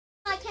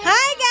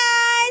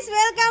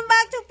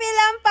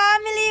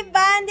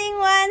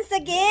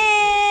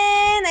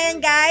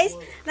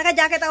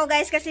Naka-jacket ako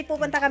guys kasi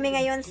pupunta kami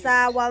ngayon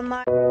sa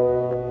Walmart.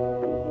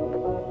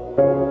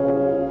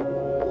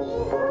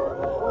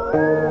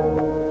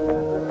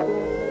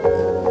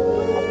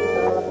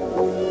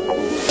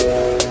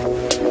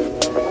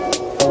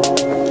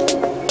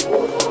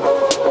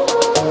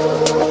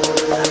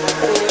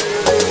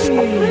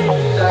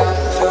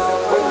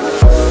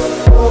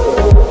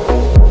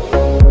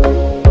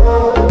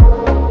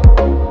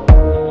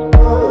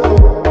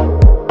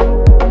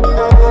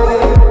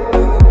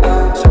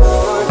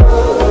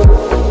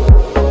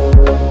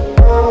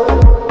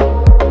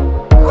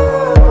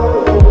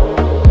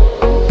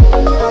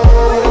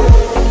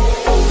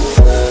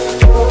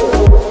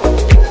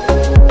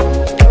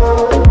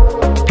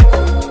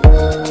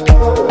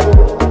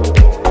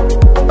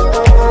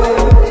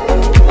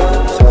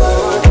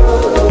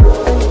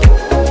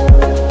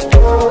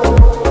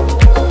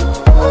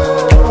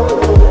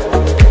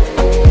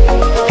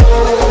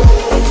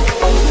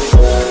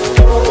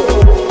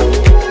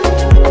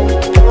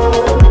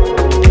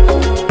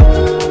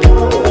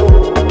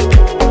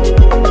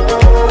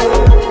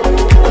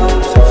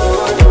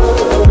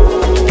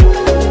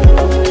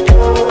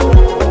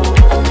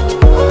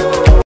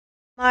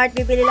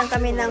 Bibili lang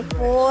kami ng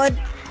food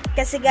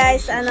kasi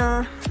guys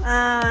wala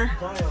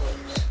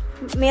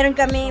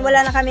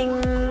na kaming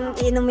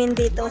inumin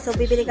dito, so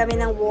bibili kami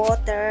ng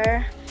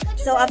water.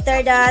 So after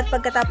that,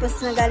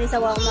 pagkatapos na galing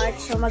sa Walmart,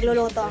 so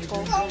magluluto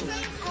ako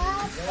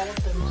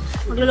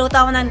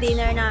ng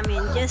dinner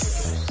namin,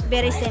 just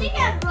very simple.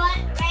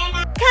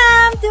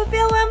 Come to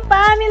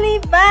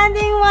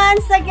Filamfamilybonding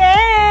once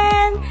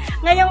again.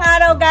 Ngayong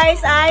araw guys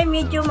ay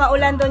medyo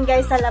maulan doon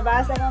guys sa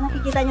labas. Ano,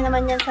 nakikita nyo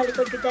naman yan sa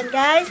likod ko dyan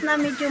guys na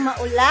medyo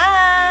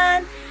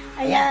maulan.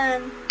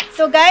 Ayan.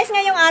 So guys,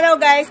 ngayong araw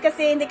guys,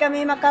 kasi hindi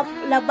kami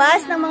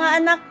makalabas ng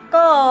mga anak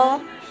ko,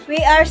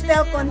 we are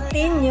still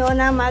continue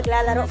na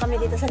maglalaro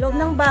kami dito sa loob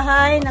ng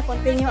bahay, na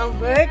continue ang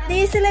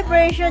birthday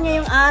celebration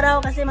ngayong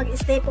araw kasi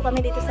mag-stay po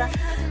kami dito sa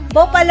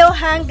Buffalo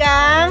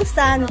hanggang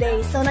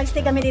Sunday. So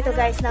nag-stay kami dito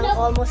guys ng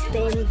almost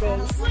 10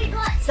 days.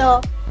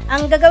 So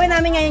ang gagawin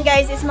namin ngayon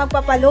guys is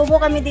magpapalubo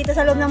kami dito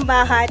sa loob ng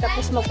bahay,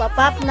 tapos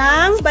magpapop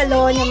ng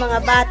balon yung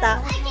mga bata.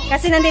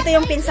 Kasi nandito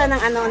yung pinsan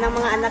ng ng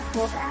mga anak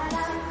ko.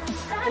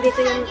 Nandito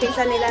yung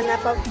pinsan nila na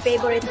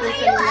favorite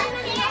pinsan nila.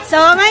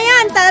 So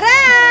ngayon, tara!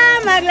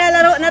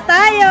 Maglalaro na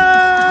tayo!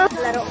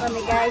 Laro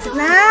kami guys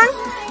ng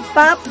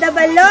pop the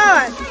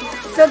balon.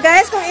 So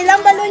guys, kung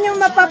ilang balon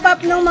yung mapapop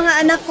ng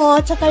mga anak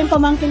ko, tsaka yung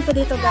pamangkin ko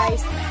dito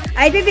guys,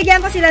 ay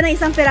bibigyan ko sila ng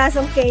isang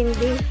pirasong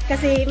candy.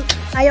 Kasi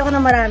ayaw ko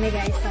na marami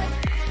guys. So,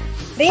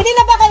 ready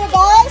na ba kayo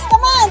guys?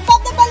 Come on,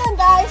 pop the balloon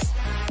guys!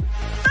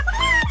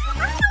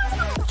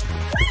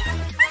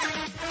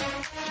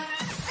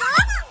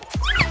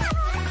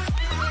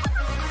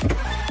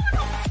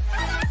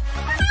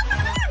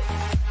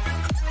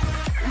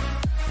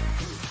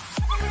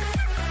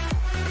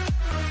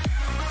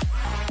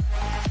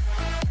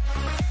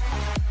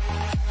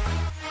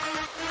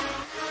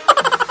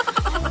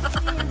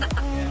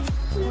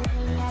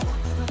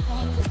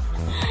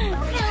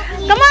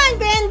 Come on,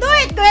 Gwen, do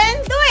it, Gwen,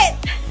 do it!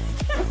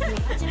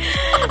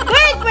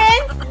 Wait,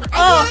 Gwen!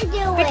 Oh,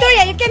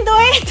 Victoria, you can do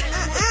it!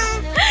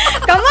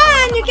 Come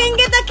on, you can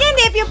get a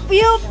candy if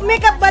you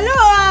make a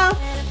balloon.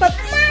 But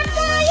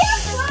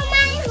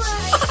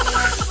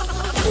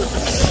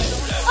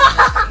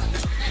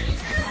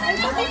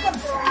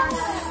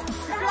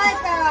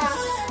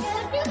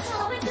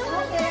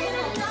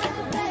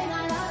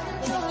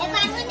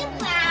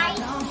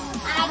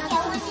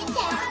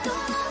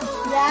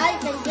yeah,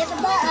 you can get a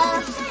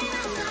balloon.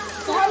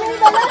 So how many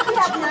balloons do you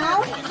have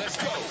now?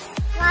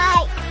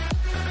 Like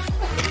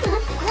 1,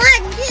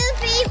 2,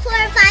 3,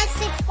 4, 5,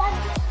 6, 7,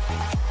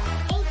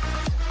 8,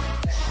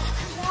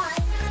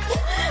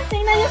 9.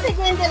 Tingnan niyo si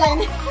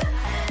Gwyndelyn.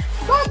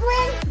 Go,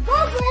 Gwen! Go,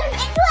 Gwen! 12!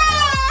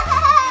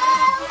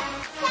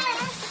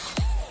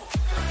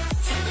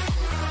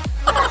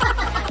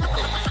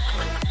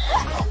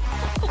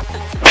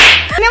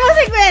 Tingnan mo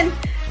si Gwen!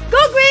 Go,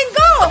 Gwen!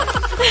 Go!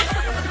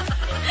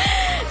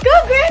 Go,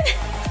 Gwen!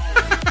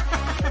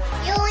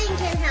 Gillean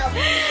can help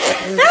me.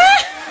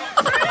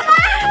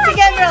 Si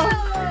Gabriel.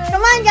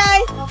 Come on,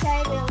 guys.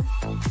 Okay, Bill.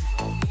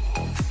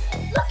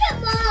 Look at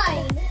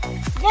mine.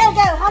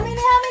 Go. How many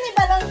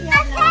balloons you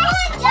have now?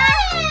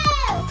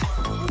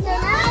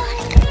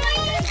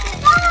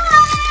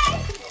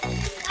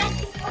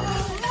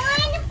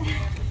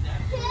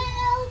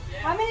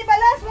 How many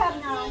balloons you have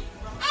now?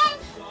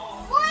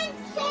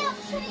 1, 2,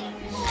 3,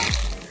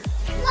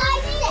 4,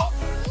 5, 6.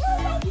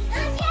 I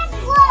can't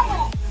blow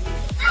it.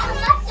 I'm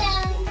not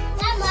done.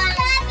 Come on. 7.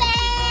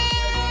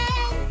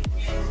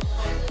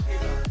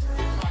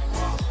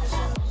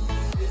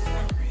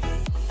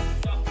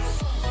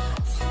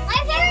 My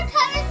favorite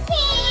color is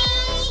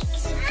pink.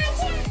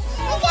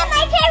 Look at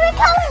my favorite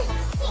color.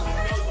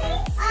 Where's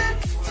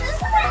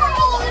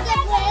the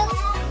blue?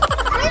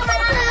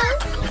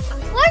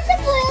 Where's the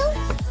blue?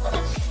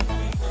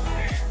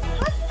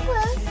 Where's the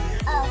blue?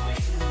 Oh.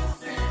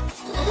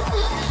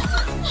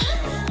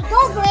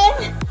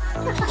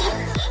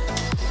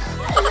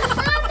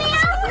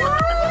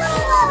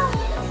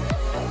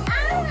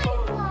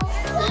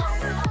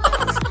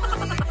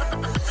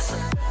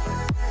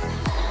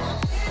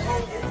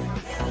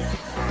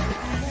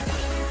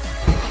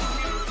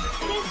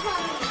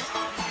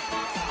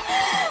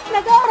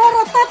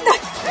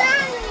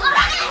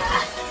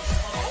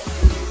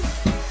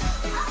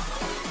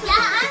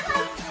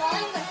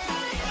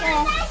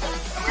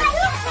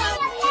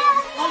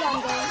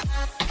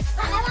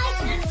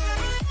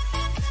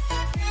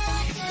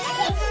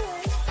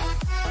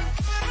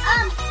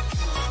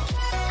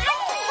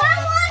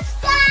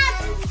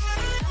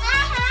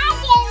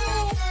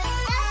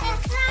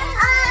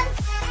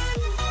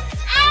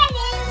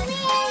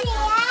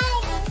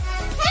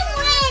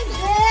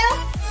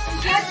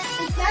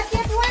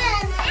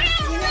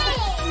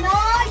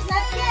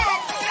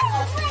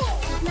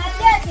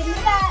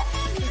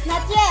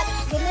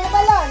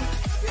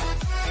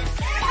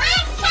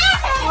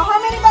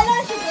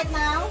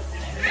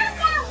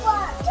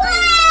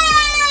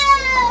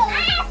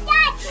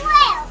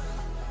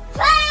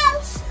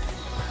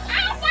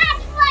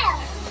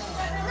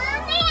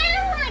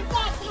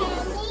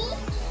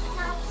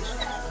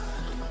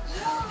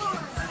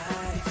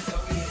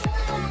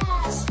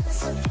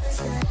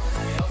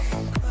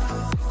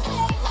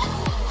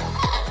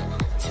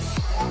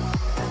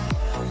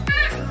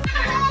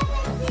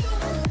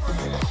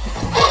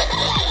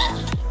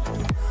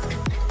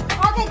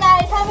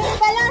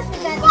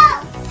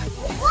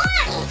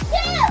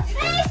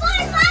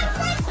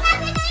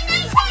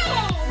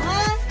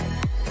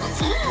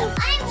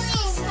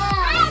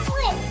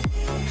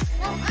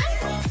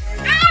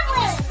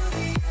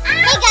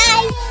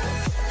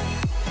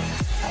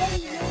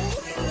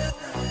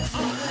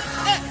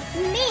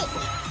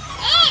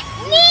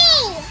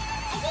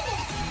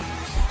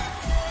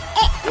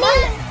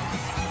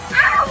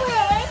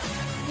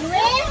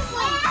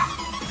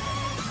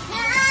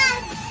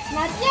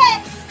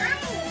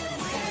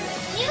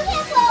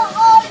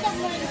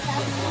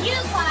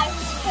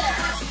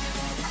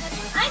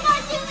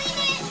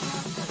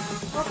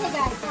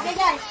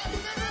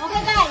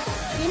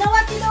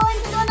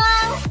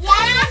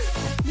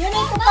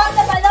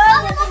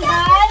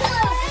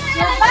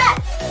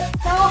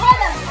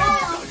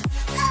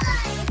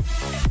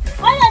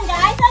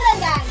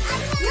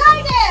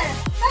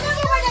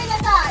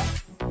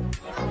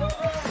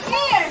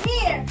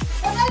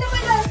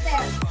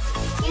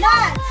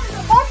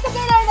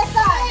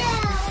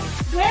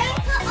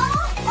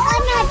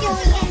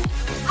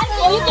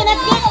 you cannot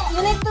get.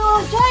 You need to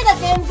join the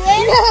game,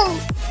 Gwen. No.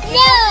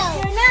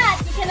 You're not.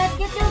 You cannot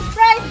get your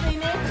prize,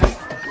 Gwen.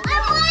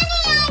 I'm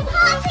winning. I'm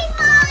passing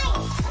mine.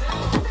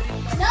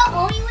 No,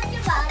 only with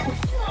your bottom.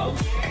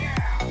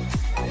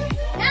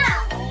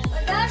 Now,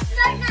 we're gonna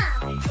start now.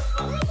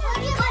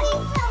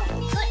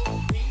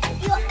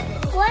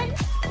 One.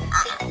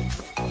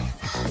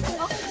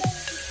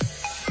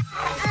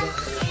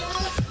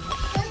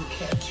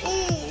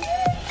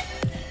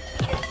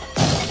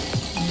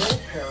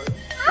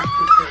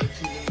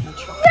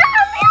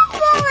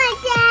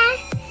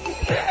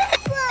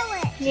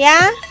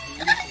 Yeah?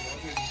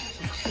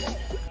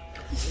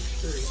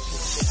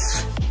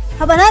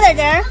 Have another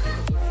there?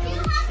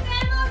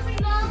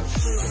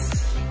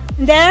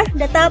 There,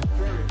 the top.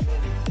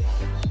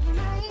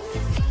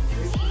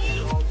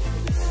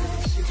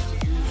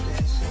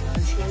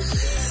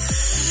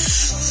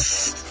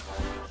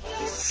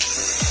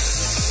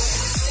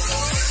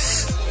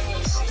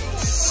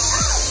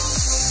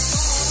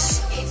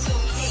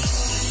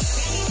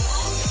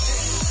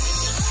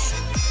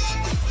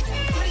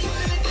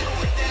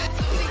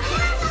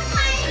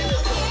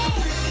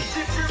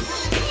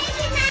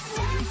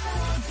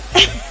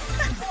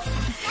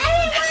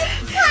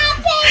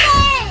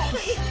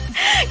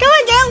 Come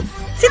on, Gail.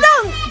 Sit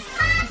down.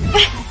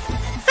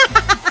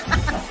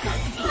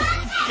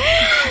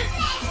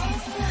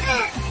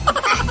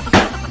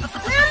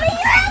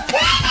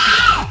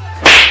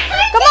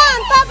 Come on,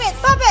 pop it,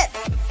 pop it.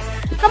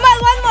 Come on,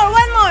 one more,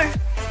 one more.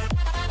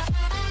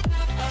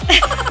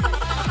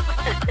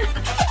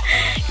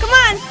 Come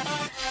on.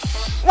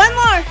 One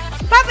more.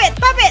 Pop it,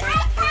 pop it.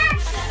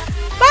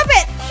 Pop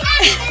it.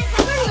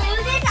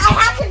 I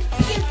have to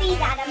shoot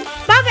these at him.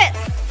 Pop it.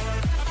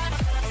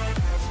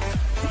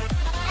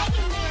 I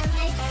can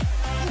manage.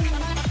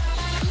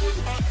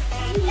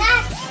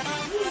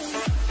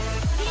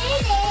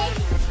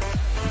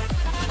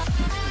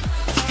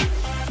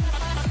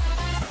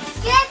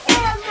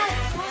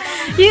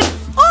 You.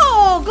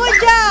 Oh, good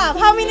job.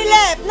 How many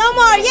left? No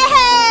more.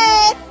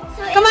 Yay!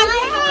 Come on.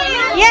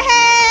 Yay! Yay!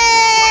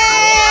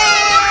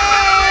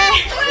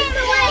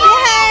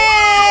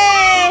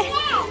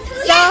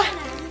 So.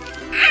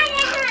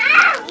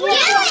 You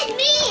and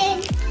me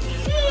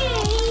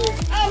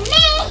and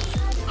me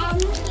and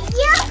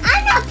you.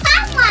 I'm the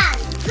top one.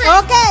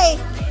 Okay.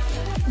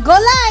 Go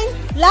line.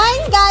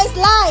 Line, guys.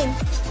 Line.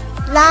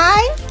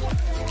 Line.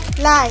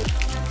 Line.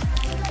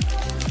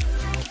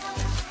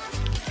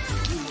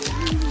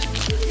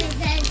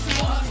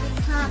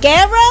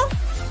 Gabriel?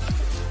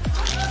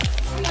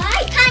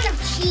 I kind of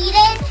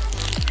cheated.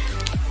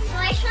 So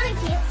I should have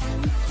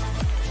given.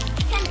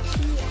 Kind of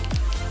cheated.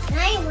 And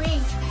I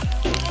win.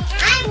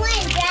 I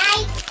win,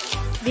 right?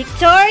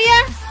 Victoria?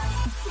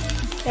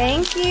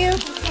 Thank you.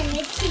 And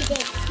you cheated.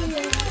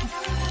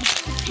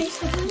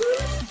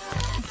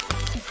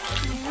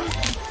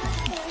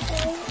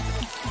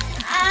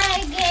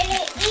 I'm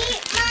gonna eat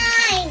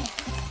mine.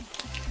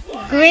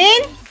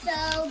 Green? So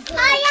good. I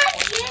am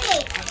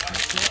cheating.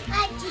 I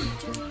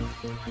cheated.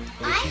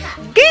 I got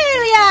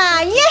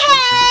Gillean!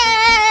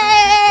 Yay!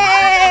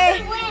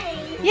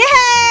 winning.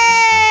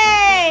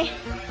 Yay!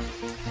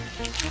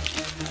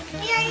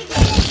 Here you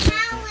get a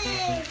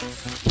challenge.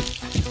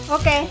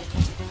 Okay.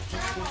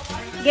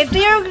 Give to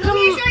your Can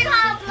you show you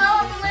how to blow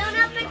a balloon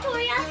up,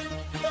 Victoria?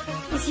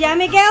 Is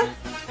yummy, girl?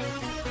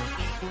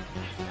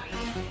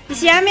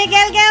 Is yummy,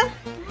 girl?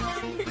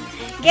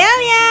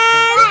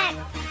 Gillean!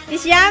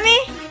 Is yummy?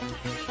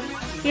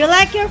 You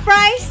like your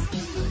fries?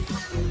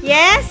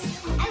 Yes?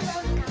 I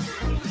love them.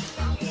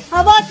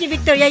 How about you,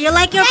 Victoria? You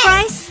like your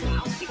fries?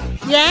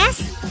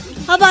 Yes?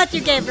 How about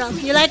you, Gabriel?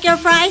 You like your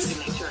fries?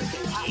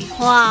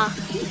 Wow.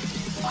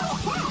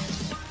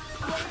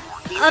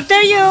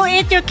 After you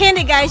eat your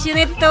candy, guys, you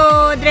need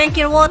to drink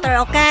your water,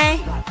 okay?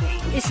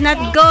 It's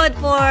not good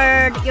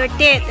for your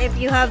teeth if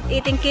you have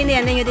eaten candy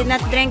and then you did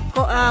not drink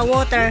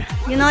water.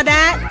 You know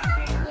that?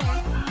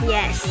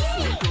 Yes.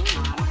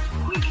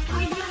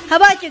 How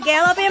about you,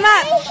 Gail? Open your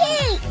mouth.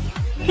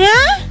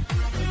 Huh?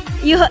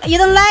 You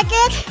don't like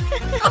it?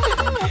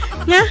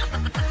 Yeah?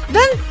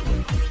 Don't.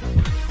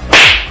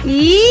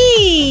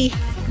 Eee.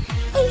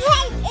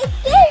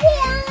 It's really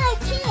on my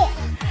teeth.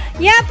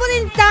 Yeah, put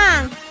in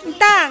tongue.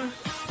 Tongue.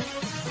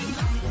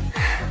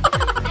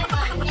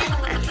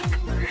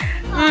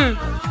 Mm.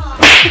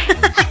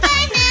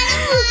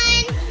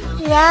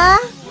 Yeah?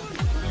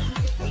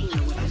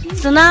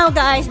 So now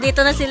guys,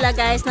 dito na sila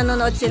guys.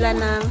 Nanonood sila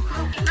ng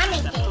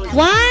 1,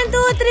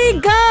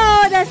 2, 3,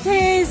 go! That's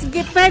his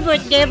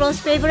favorite,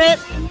 Gabriel's favorite.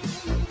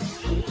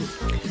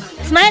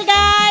 Smile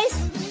guys!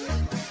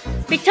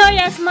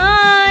 Victoria,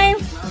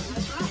 smile!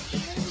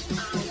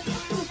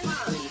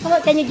 Come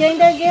on, can you join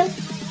there, Gail?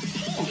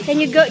 Can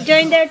you go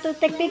join there to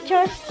take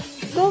pictures?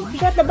 Go, you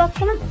got the box,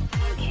 come on.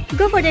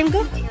 Go for them,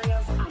 go.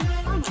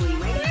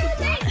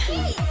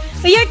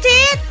 For your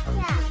teeth?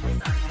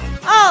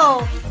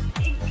 Oh.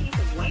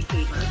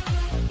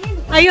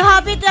 Are you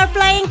happy they're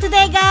playing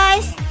today,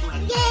 guys?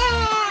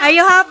 Yeah. Are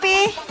you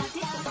happy?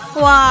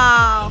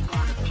 Wow.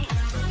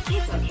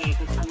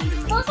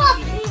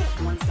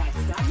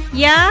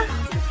 Yeah?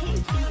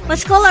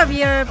 What's color of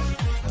your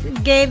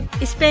Gabe?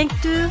 Is pink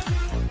too?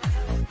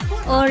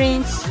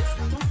 Orange.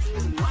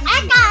 I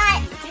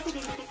got it.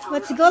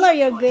 What's the color of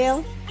your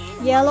girl?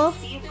 Yellow?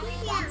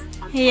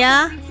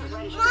 Yeah.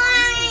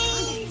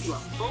 Orange.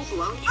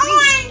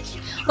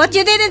 What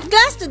you did in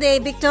class today,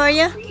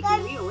 Victoria?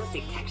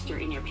 Realistic texture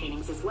in your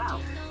paintings as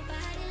well.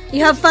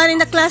 You have fun in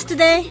the class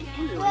today?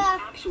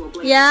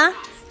 Yeah?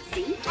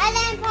 And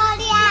then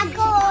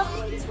Polyago.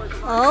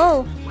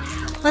 Oh.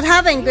 What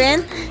happened,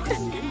 Gwen?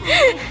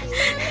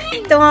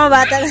 Itong mga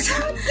bata na to.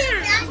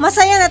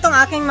 Masaya na tong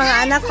aking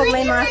mga anak pag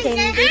may mga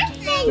candy.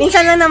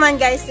 Minsan lang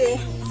naman guys eh.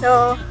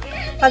 So,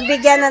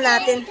 pagbigyan na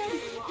natin.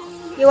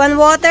 You want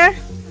water?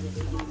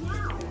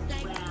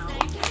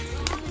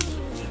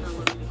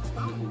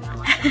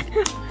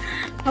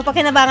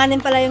 Mapakinabangan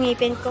din pala yung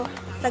ngipin ko.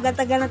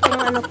 Tagal-tagal na itong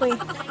ano ko eh.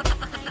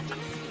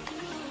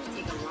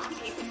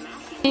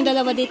 Yung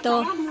dalawa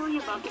dito.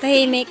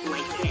 Tahimik.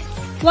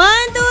 1,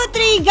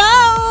 2, 3, go!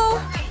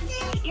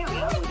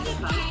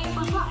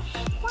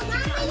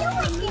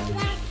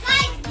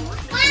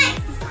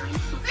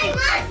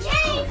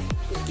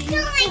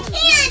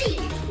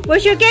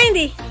 Where's your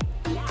candy?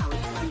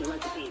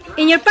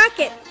 In your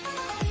pocket.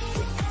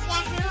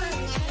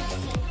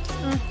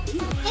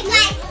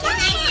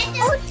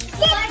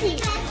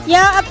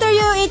 Yeah, after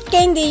you eat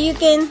candy, you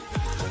can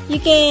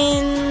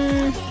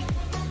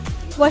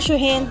wash your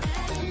hand.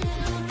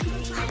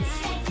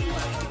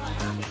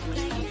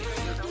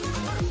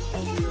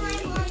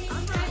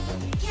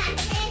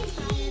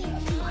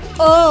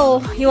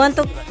 Oh, you want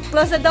to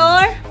close the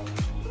door?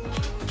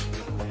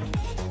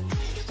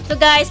 So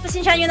guys,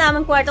 pasensya nyo na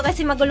aming kwarto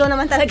kasi magulo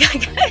naman talaga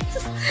guys.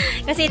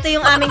 Kasi ito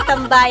yung aming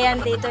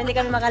tambayan dito. Hindi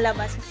kami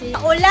makalabas kasi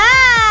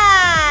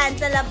maulan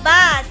sa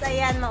labas.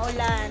 Ayan,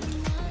 maulan.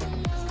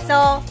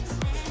 So,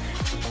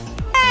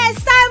 yes,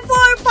 time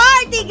for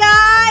party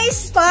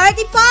guys!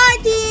 Party,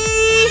 party!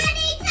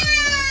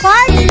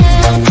 Party!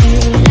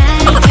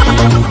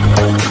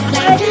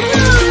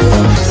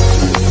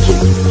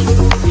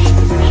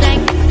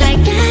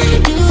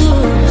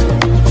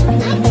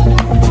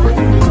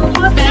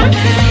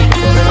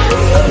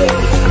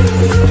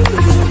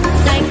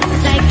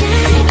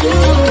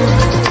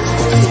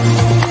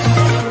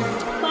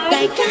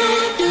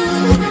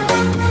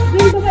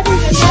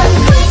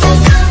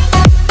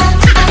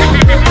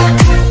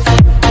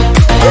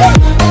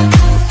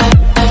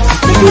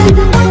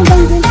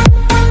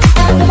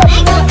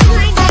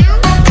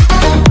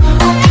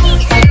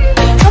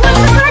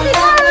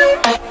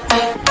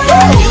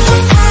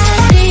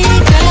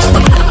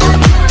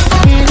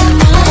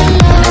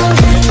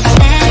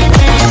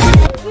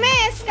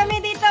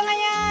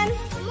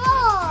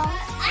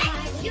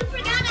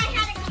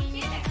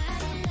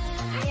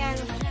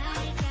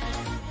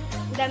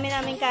 Dami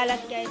namin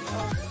kalat guys.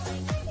 Oh.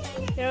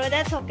 Pero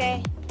that's okay.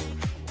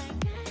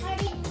 I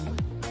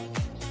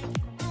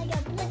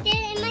put it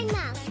in my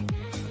mouth.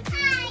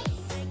 Hi.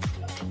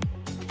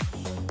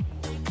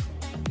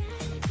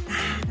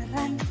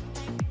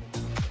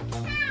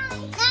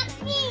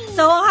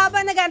 So,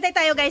 habang nag-aantay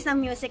tayo guys ng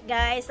music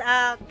guys,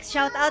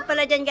 shout out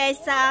pala dyan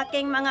guys sa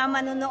aking mga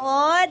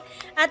manunood.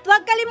 At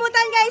huwag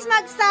kalimutan guys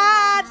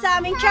mag-sub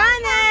sa aming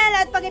channel.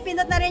 At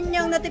pag-ipindot na rin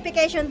yung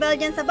notification bell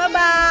dyan sa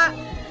baba.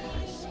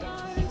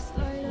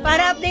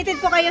 Para updated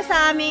po kayo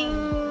sa aming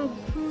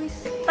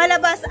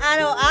palabas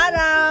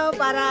araw-araw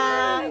para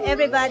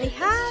everybody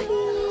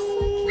happy.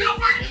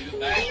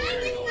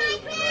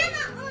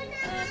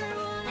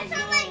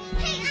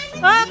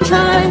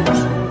 Times,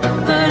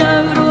 but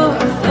I would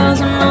walk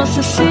 1,000 miles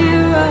to see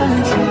you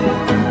rise.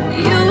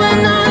 You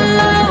and I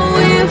love,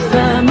 we're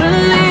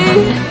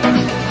family.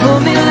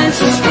 Hold me, let's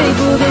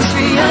escape all this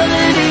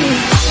reality.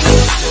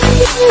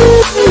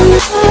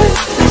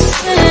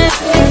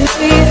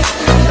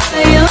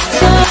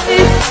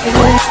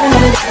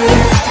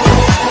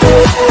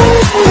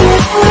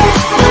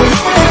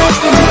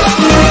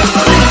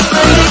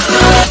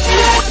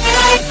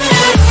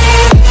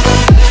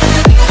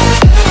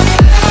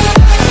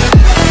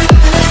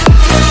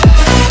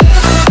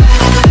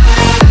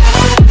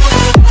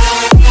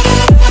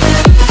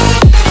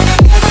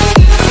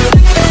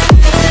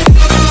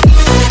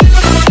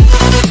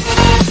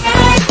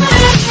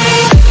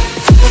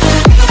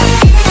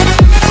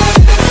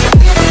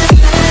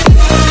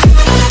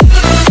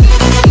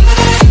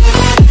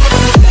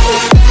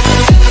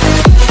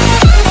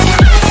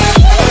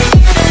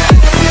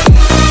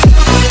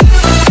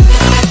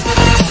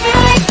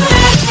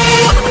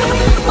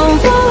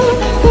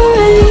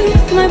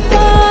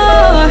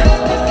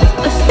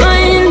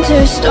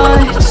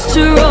 Starts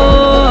to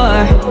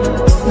roar.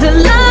 The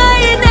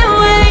light that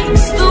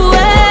wakes the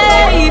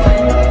wave,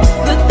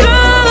 but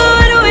through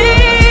it we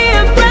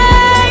are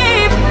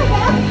brave.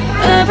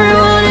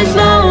 Everyone is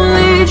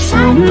lonely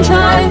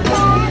sometimes,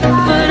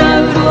 but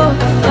I would walk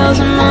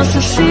 1,000 miles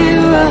to see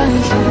you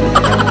rise.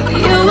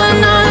 You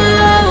and I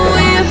love,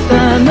 we're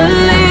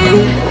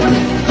family.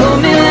 Hold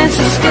me, let's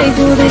escape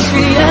all this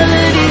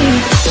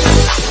reality.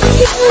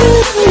 You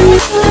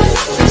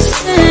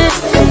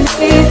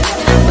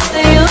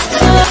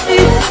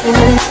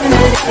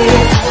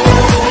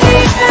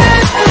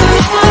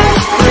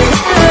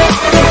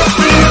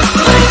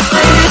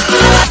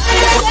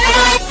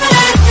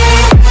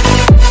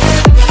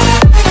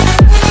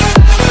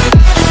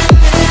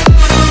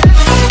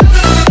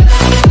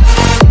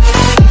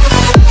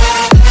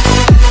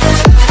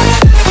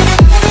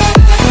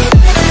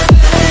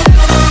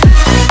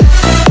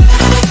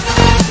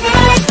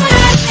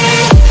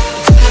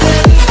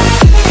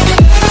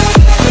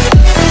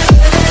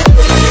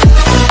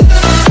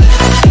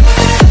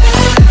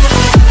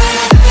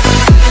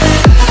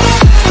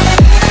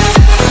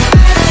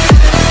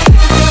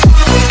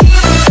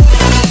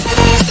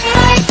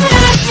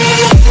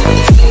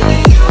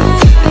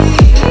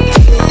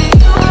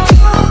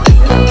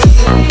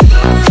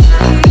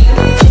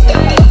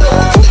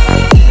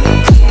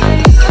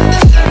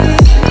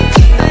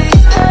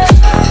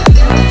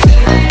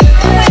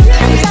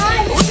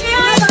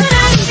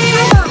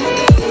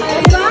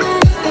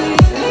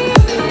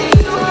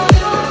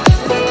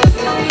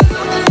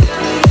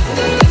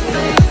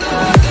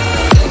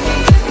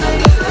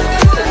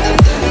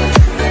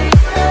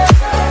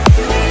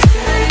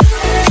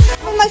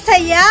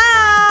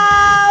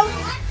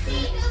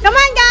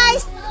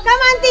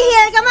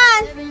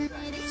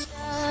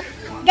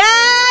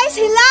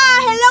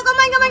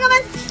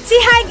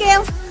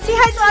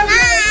hi to our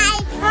viewers.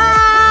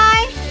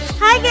 Hi!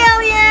 Hi,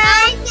 Gillean!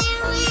 Hi,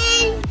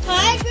 Gillean.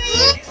 Hi,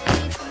 Green!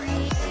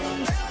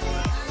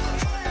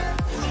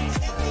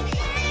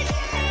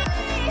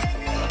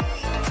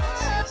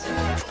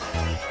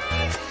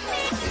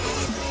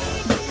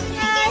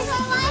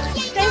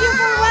 Thank you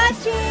for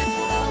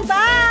watching!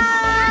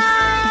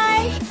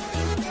 Bye!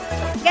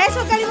 Guys,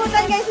 huwag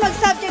kalimutan guys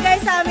mag-subscribe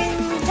guys sa aming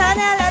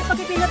channel at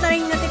pakipindot na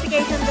rin yung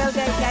notification bell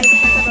guys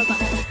sa baba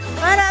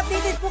para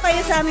updated po kayo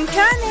sa aming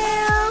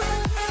channel.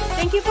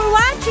 Thank you for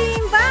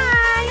watching!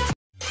 Bye!